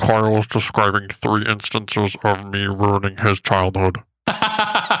 everybody, Kyle is describing 3 instances of me ruining his childhood.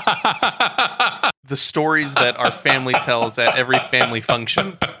 The stories that our family tells at every family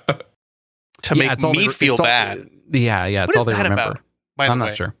function to make me feel bad. Yeah, it's all they remember. About, by the I'm way?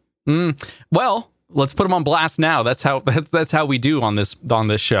 not sure. Well, let's put them on blast now. That's how we do on this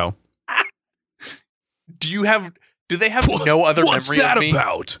show. Do they have no other memory of me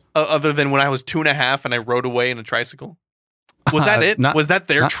about? Other than when I was 2.5 and I rode away in a tricycle? Was that it? Was that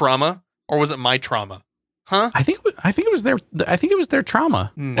their trauma, or was it my trauma? Huh? I think it was their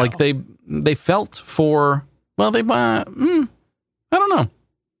trauma. No. Like they felt for. Well, I don't know.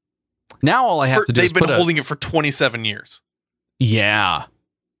 Now all I have to do is they've been holding it for 27 years. Yeah,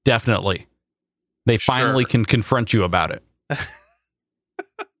 definitely. They finally can confront you about it.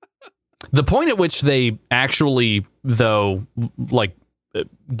 The point at which they actually, though, like,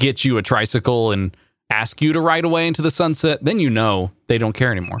 get you a tricycle and ask you to ride away into the sunset, then you know they don't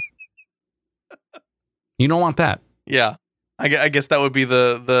care anymore. You don't want that. Yeah, I guess that would be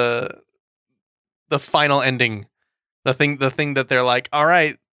the final ending. The thing that they're like, all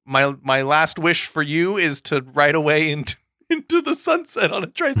right, my last wish for you is to ride away into the sunset on a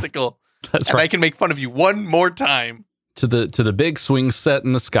tricycle. That's and right. I can make fun of you one more time. To the big swing set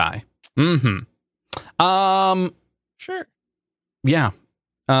in the sky. Mm-hmm. Sure. Yeah.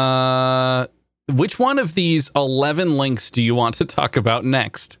 Which one of these 11 links do you want to talk about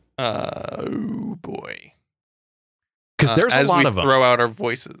next? Oh boy. Because there's a lot of them. Throw out our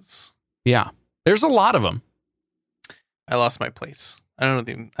voices. Yeah. There's a lot of them. I lost my place. I don't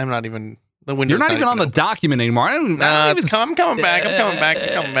know. I'm not even. The window. You're not even on the document anymore. I'm coming back. I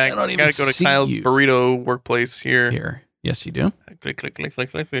gotta go to Kyle's burrito workplace here. Here. Yes, you do. Click.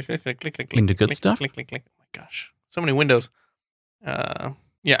 Into good stuff. Click. Oh my gosh, so many windows.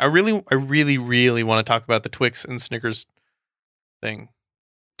 Yeah, I really want to talk about the Twix and Snickers thing.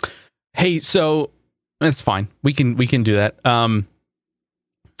 Hey, so that's fine. We can do that.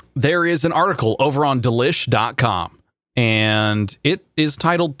 There is an article over on delish.com. And it is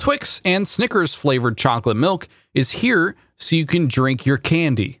titled Twix and Snickers flavored chocolate milk is here so you can drink your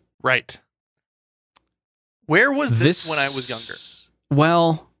candy. Right. Where was this when I was younger?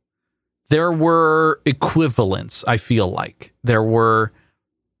 Well, there were equivalents, I feel like. There were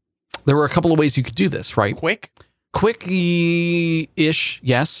a couple of ways you could do this, right? Quick-ish,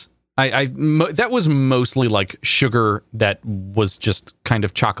 yes. That was mostly like sugar that was just kind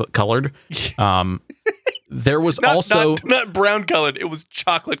of chocolate colored. There was not brown colored. It was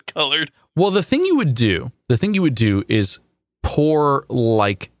chocolate colored. Well, the thing you would do is pour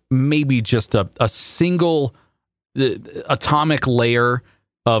like maybe just a single atomic layer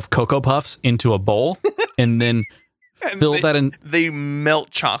of Cocoa Puffs into a bowl and then fill that in. They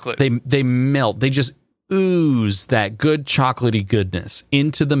melt chocolate. They melt. They just ooze that good chocolatey goodness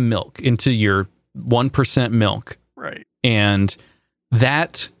into the milk, into your 1% milk. Right. And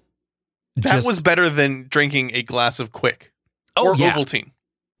that was better than drinking a glass of Quick or Ovaltine.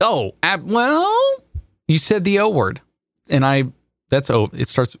 Oh, well, you said the O word, and it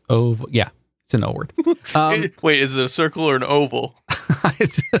starts O. Yeah, it's an O word. Wait, is it a circle or an oval?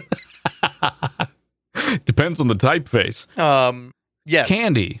 Depends on the typeface. Yes.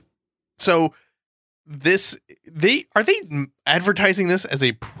 Candy. So are they advertising this as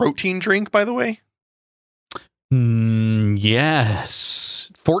a protein drink, by the way?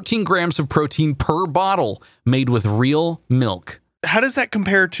 Yes. 14 grams of protein per bottle made with real milk. How does that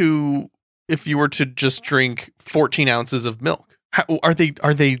compare to if you were to just drink 14 ounces of milk? Are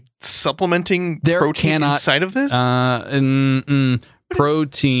they supplementing protein inside of this?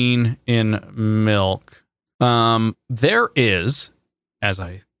 Protein in milk. There is, as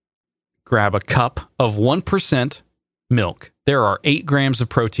I grab a cup of 1% milk, there are 8 grams of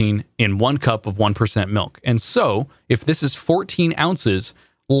protein in 1 cup of 1% milk. And so, if this is 14 ounces,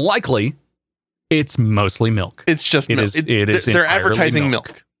 likely it's mostly milk. It's just milk. It is. They're advertising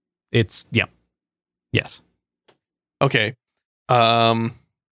milk. It's, yeah. Yes. Okay.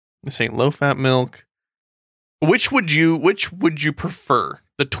 This ain't low fat milk. Which would you prefer?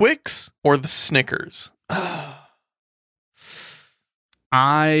 The Twix or the Snickers?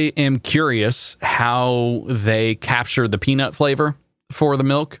 I am curious how they capture the peanut flavor for the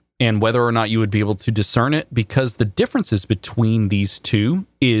milk and whether or not you would be able to discern it, because the differences between these two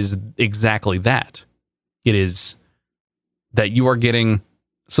is exactly that. It is that you are getting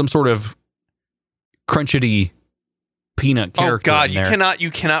some sort of crunchity peanut character. Oh God, in there. you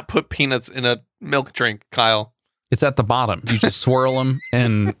cannot put peanuts in a milk drink, Kyle. It's at the bottom. You just swirl them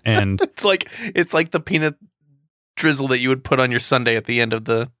and It's like the peanut drizzle that you would put on your sundae at the end of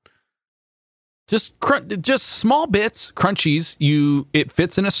the. just small bits, crunchies. It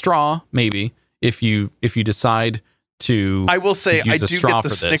fits in a straw, maybe if you decide to. I will say I use a do straw get the for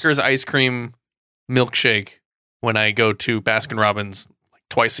this. Snickers ice cream milkshake when I go to Baskin Robbins like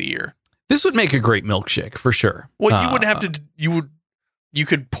twice a year. This would make a great milkshake for sure. Well, you wouldn't have to. You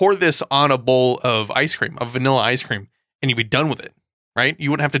could pour this on a bowl of ice cream, of vanilla ice cream, and you'd be done with it, right? You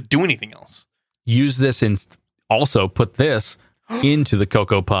wouldn't have to do anything else. Use this and also put this into the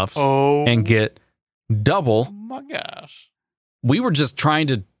Cocoa Puffs and get double. Oh my gosh. We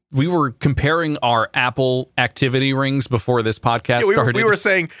were comparing our Apple activity rings before this podcast started. We were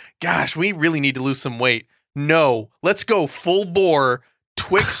saying, gosh, we really need to lose some weight. No, let's go full bore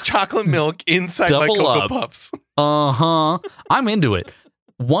Twix chocolate milk inside my Double Cocoa up. Puffs. I'm into it.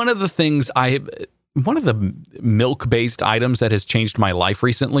 One of the milk-based items that has changed my life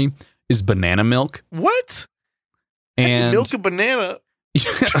recently is banana milk. What? And Milk a banana?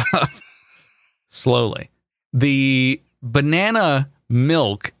 slowly. The banana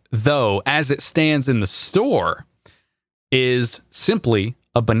milk, though, as it stands in the store, is simply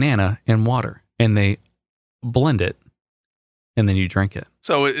a banana and water, and they blend it, and then you drink it.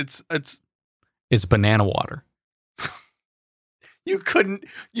 So it's banana water. you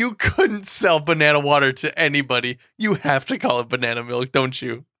couldn't sell banana water to anybody. You have to call it banana milk, don't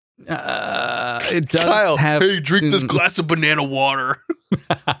you? It does Kyle, have. hey, drink this glass of banana water.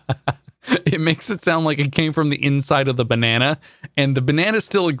 It makes it sound like it came from the inside of the banana, and the banana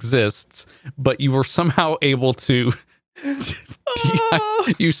still exists, but you were somehow able to.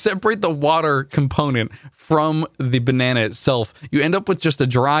 You separate the water component from the banana itself. You end up with just a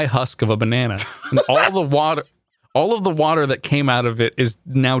dry husk of a banana, and all of the water that came out of it is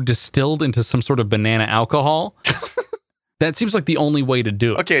now distilled into some sort of banana alcohol. That seems like the only way to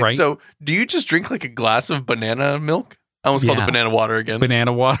do it. Okay, right? so do you just drink like a glass of banana milk? I almost called it banana water again.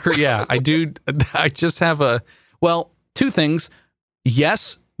 Banana water. Yeah, I do. I just have two things.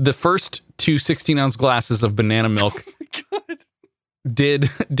 Yes, the first 2 16-ounce glasses of banana milk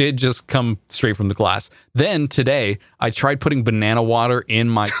did just come straight from the glass. Then today, I tried putting banana water in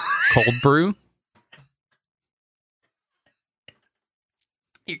my cold brew.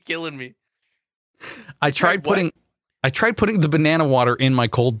 You're killing me. I tried putting the banana water in my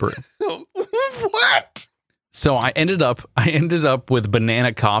cold brew. What? So I ended up with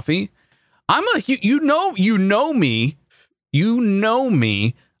banana coffee. You know me.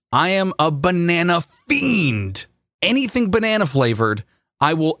 I am a banana fiend. Anything banana flavored,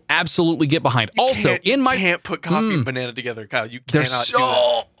 I will absolutely get behind. You can't put coffee and banana together, Kyle. You cannot do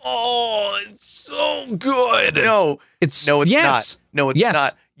that. It's so good. No, it's not. No, it's yes.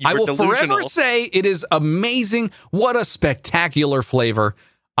 not. I will delusional. forever say it is amazing. What a spectacular flavor.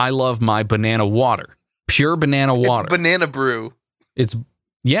 I love my banana water. Pure banana water. It's banana brew. It's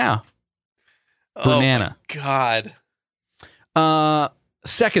banana. Oh my God.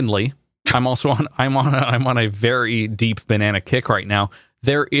 Secondly, I'm on a very deep banana kick right now.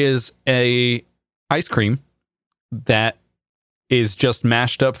 There is a ice cream that is just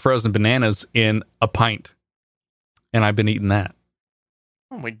mashed up frozen bananas in a pint. And I've been eating that.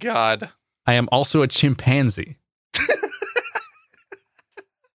 Oh my God. I am also a chimpanzee.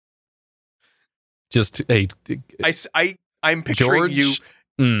 Just I'm picturing George,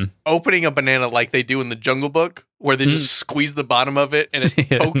 you opening a banana like they do in the Jungle Book, where they just squeeze the bottom of it and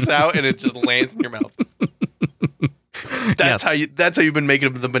it pokes out and it just lands in your mouth. That's how you've been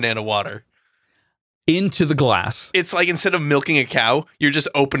making the banana water. Into the glass. It's like instead of milking a cow, you're just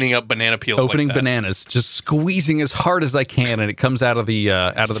opening up banana peels. Opening like that. bananas, just squeezing as hard as I can, and it comes out of the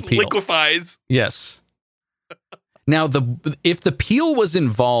peel. Liquefies. Yes. Now, if the peel was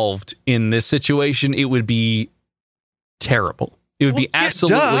involved in this situation, it would be terrible. It would be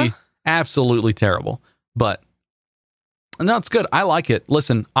absolutely terrible. But no, it's good. I like it.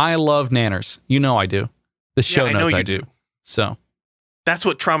 Listen, I love nanners. You know I do. The show knows I do. So that's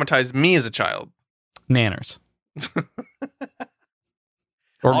what traumatized me as a child. Nanners.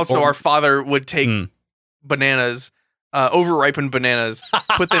 Our father would take bananas, overripened bananas,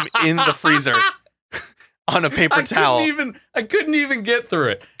 put them in the freezer on a paper towel. I couldn't even get through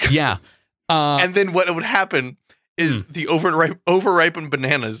it. Yeah. And then what would happen is the overripened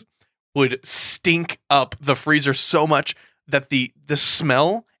bananas would stink up the freezer so much that the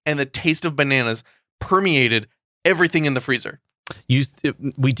smell and the taste of bananas permeated everything in the freezer.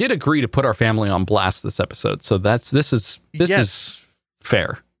 We did agree to put our family on blast this episode, so this is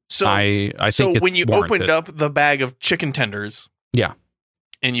fair. So I think so it's when you warranted. opened up the bag of chicken tenders, yeah,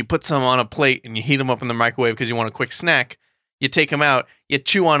 and you put some on a plate and you heat them up in the microwave because you want a quick snack. You take them out, you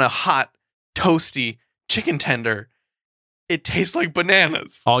chew on a hot, toasty chicken tender. It tastes like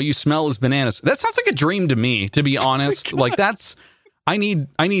bananas. All you smell is bananas. That sounds like a dream to me, to be honest. Like I need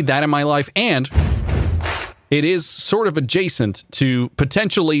that in my life. And it is sort of adjacent to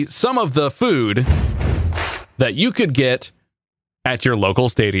potentially some of the food that you could get at your local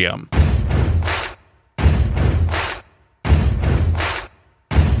stadium.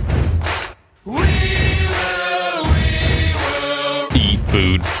 Eat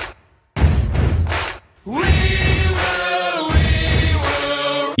food.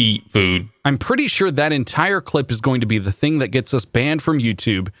 Eat food. I'm pretty sure that entire clip is going to be the thing that gets us banned from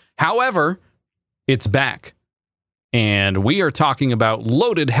YouTube. However, it's back. And we are talking about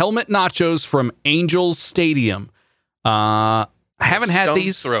loaded helmet nachos from Angels Stadium. I haven't had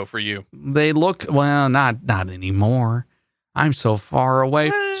these. Stone's throw for you. They look, well, not anymore. I'm so far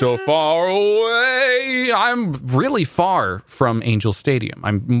away. So far away. I'm really far from Angel Stadium.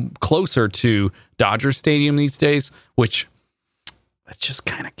 I'm closer to Dodger Stadium these days, which it just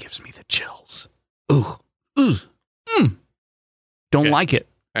kind of gives me the chills. Ooh. Don't like it.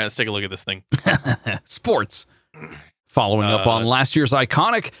 All right, let's take a look at this thing. Sports. Following up on last year's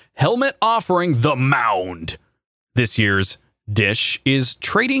iconic helmet offering, the Mound. This year's dish is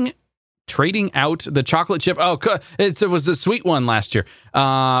trading out the chocolate chip. Oh, it was a sweet one last year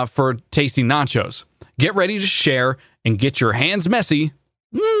for tasty nachos. Get ready to share and get your hands messy.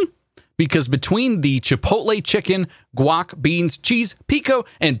 Because between the chipotle chicken, guac, beans, cheese, pico,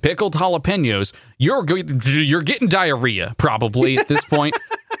 and pickled jalapenos, you're getting diarrhea probably at this point.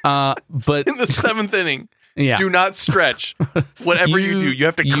 But in the 7th inning, yeah, do not stretch. Whatever you do, you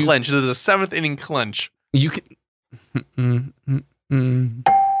have to clench. It is a 7th inning clench. You can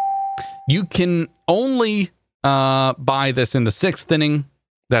you can only buy this in the 6th inning.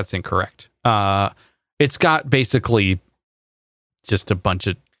 That's incorrect. It's got basically just a bunch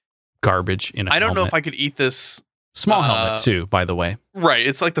of garbage in a I don't know helmet. if I could eat this. Small helmet too, by the way. Right,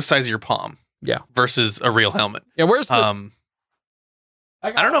 it's like the size of your palm. Yeah. Versus a real helmet. Yeah, where's the I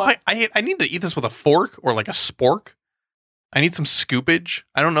don't know if I need to eat this with a fork or like a spork. I need some scoopage.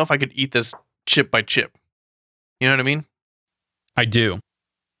 I don't know if I could eat this chip by chip. You know what I mean? I do.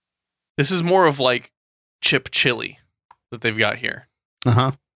 This is more of like chip chili that they've got here.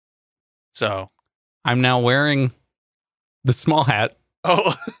 Uh-huh. So I'm now wearing the small hat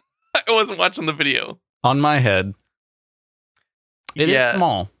I wasn't watching the video. on my head. It is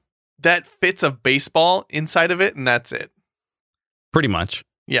small. That fits a baseball inside of it, and that's it. Pretty much.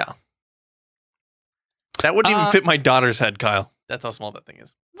 Yeah. That wouldn't even fit my daughter's head, Kyle. That's how small that thing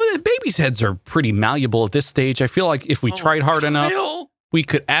is. But babies' heads are pretty malleable at this stage. I feel like if we tried hard enough, we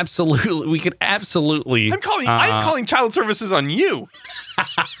could absolutely. I'm calling child services on you.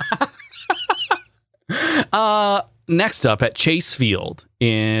 Next up at Chase Field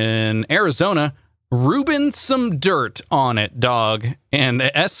in Arizona, Reuben some dirt on it, dog, and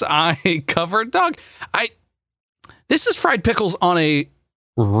SI covered dog. This is fried pickles on a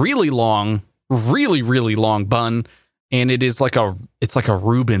really long bun, and it is like a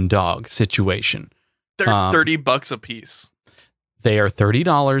Reuben dog situation. They're $30 a piece. They are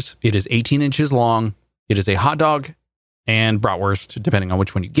 $30. It is 18 inches long. It is a hot dog and bratwurst, depending on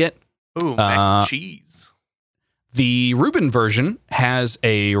which one you get. Ooh, mac and cheese. The Reuben version has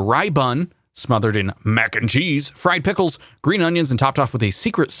a rye bun smothered in mac and cheese, fried pickles, green onions, and topped off with a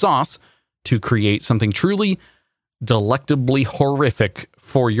secret sauce to create something truly delectably horrific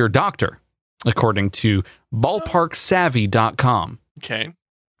for your doctor, according to ballparksavvy.com. Okay.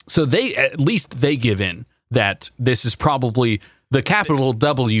 So at least they give in that this is probably the capital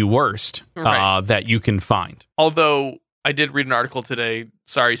W worst that you can find. Although I did read an article today.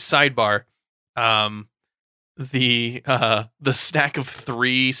 Sorry, sidebar. The stack of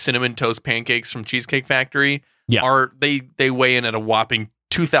 3 cinnamon toast pancakes from Cheesecake Factory are they weigh in at a whopping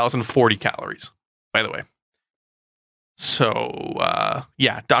 2,040 calories, by the way. So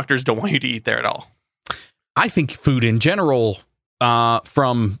doctors don't want you to eat there at all. I think food in general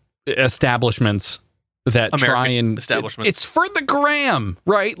from establishments that try and establishments. It's for the gram,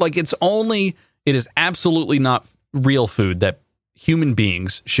 right? Like it is absolutely not real food that human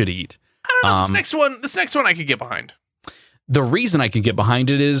beings should eat. I don't know. This next one I could get behind. The reason I can get behind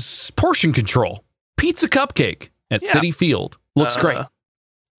it is portion control. Pizza cupcake at Citi Field looks great.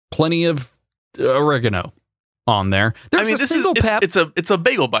 Plenty of oregano on there. There's a single pep. It's a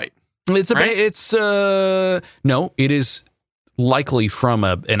bagel bite. It's right? No, it is likely from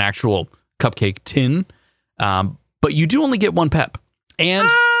an actual cupcake tin. But you do only get one pep. And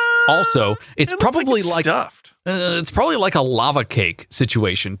also, it's probably like stuffed. It's probably like a lava cake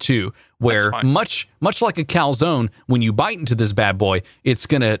situation too, where That's fine. much like a calzone, when you bite into this bad boy, it's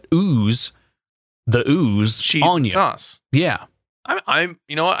gonna ooze the ooze Cheese on and you. sauce. Yeah, I'm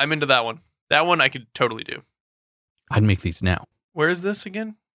you know what? I'm into that one. That one I could totally do. I'd make these now. Where is this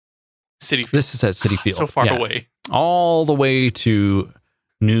again? City Field. This is at City Field, So far Yeah. away. all the way to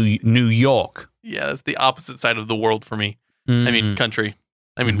New York. Yeah, that's the opposite side of the world for me. I Mhm. mean, country.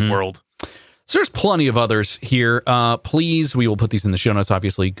 I mean, Mhm. world. So there's plenty of others here. Please, we will put these in the show notes.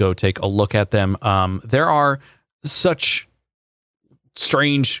 Obviously, go take a look at them. There are such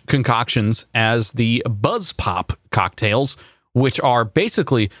strange concoctions as the Buzz Pop cocktails, which are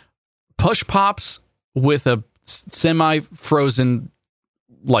basically push pops with a semi-frozen,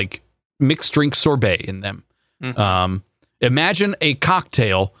 like, mixed drink sorbet in them. Mhm. Imagine a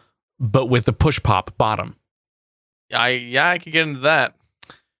cocktail, but with a push pop bottom. I could get into that.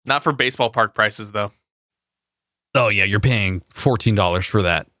 Not for baseball park prices though. Oh yeah, you're paying $14 for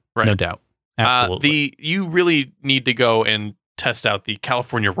that, Right. no doubt. Absolutely. You really need to go and test out the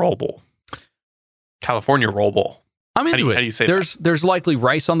California Roll Bowl. California Roll Bowl. I'm into it. how do you say there's likely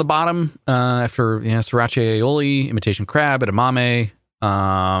rice on the bottom after sriracha aioli, imitation crab, edamame.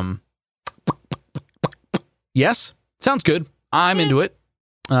 Yes, sounds good. I'm into it.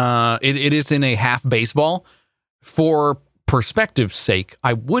 It is in a half baseball. For perspective's sake,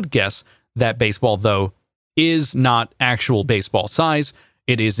 I would guess that baseball, though, is not actual baseball size.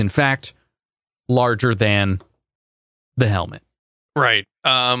 It is, in fact, larger than the helmet. Right.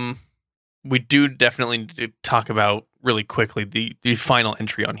 We do definitely need to talk about really quickly the final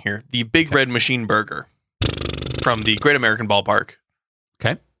entry on here. The Big Red Machine Burger from the Great American Ballpark.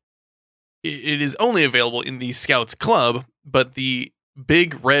 Okay. It is only available in the Scouts Club, but the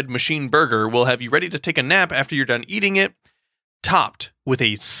Big Red Machine Burger will have you ready to take a nap after you're done eating it, topped with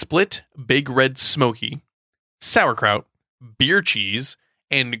a split Big Red Smoky, sauerkraut, beer cheese,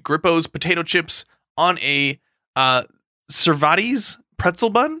 and Grippo's potato chips on a Cervati's pretzel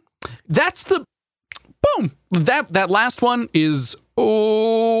bun. That's the boom. That last one is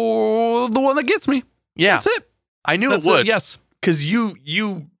the one that gets me. Yeah, That's it. I knew That's it would. Yes. Because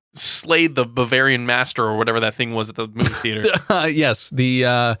you slayed the Bavarian Master or whatever that thing was at the movie theater. Yes.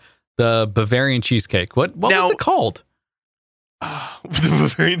 The Bavarian cheesecake. What Now- was it called? The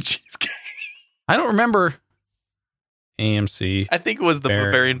Bavarian cheesecake. I don't remember. AMC. I think it was the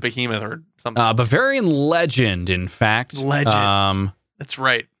Bavarian. Bavarian Behemoth or something. Bavarian Legend, in fact. Legend. That's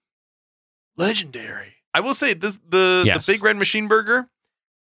right. Legendary. I will say this: Yes. the Big Red Machine Burger.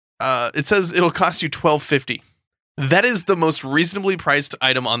 It says it'll cost you $12.50. That is the most reasonably priced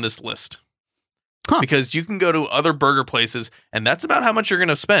item on this list. Huh. Because you can go to other burger places, and that's about how much you're going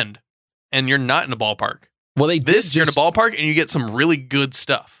to spend. And you're not in a ballpark. Well, they This, did you're in a just, ballpark, and you get some really good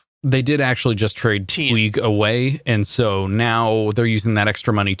stuff. they did actually just trade Teen. Puig away, and so now they're using that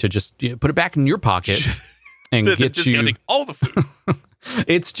extra money to just put it back in your pocket and They're get just you. going to take all the food.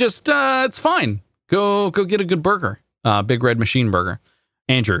 It's just it's fine. Go get a good burger. Big Red Machine Burger.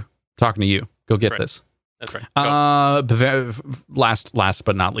 Andrew, talking to you. Go get Right. this. That's right. Go. Last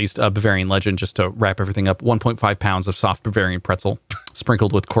but not least, Bavarian Legend, just to wrap everything up, 1.5 pounds of soft Bavarian pretzel,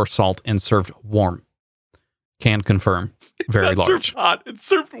 sprinkled with coarse salt and served warm. Can confirm. Very Not large. served hot. It's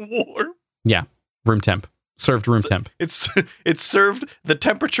served warm. Room temp. Served room temp. It's served the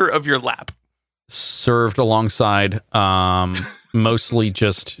temperature of your lap. Served alongside mostly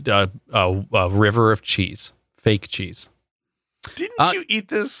just a river of cheese. Fake cheese. Didn't you eat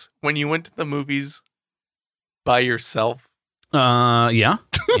this when you went to the movies by yourself? Yeah.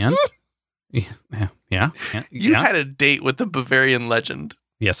 And yeah. You had a date with the Bavarian Legend.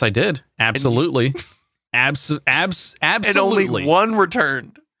 Yes, I did. Absolutely. Absolutely. And only one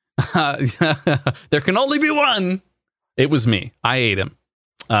returned. There can only be one. It was me. I ate him.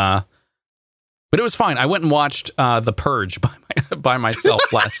 But it was fine. I went and watched The Purge by myself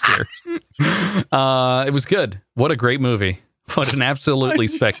last year. It was good. What a great movie. What an absolutely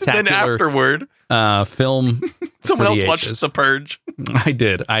Then spectacular afterward, film. someone for the else watched ages. The Purge. I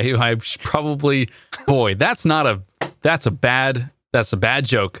did. I probably, boy, that's a bad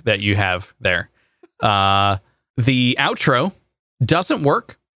joke that you have there. The outro doesn't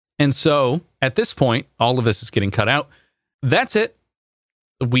work. And so at this point, all of this is getting cut out. That's it.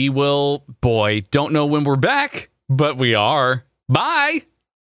 We will, don't know when we're back, but we are. Bye.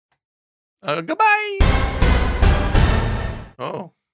 Goodbye. Oh.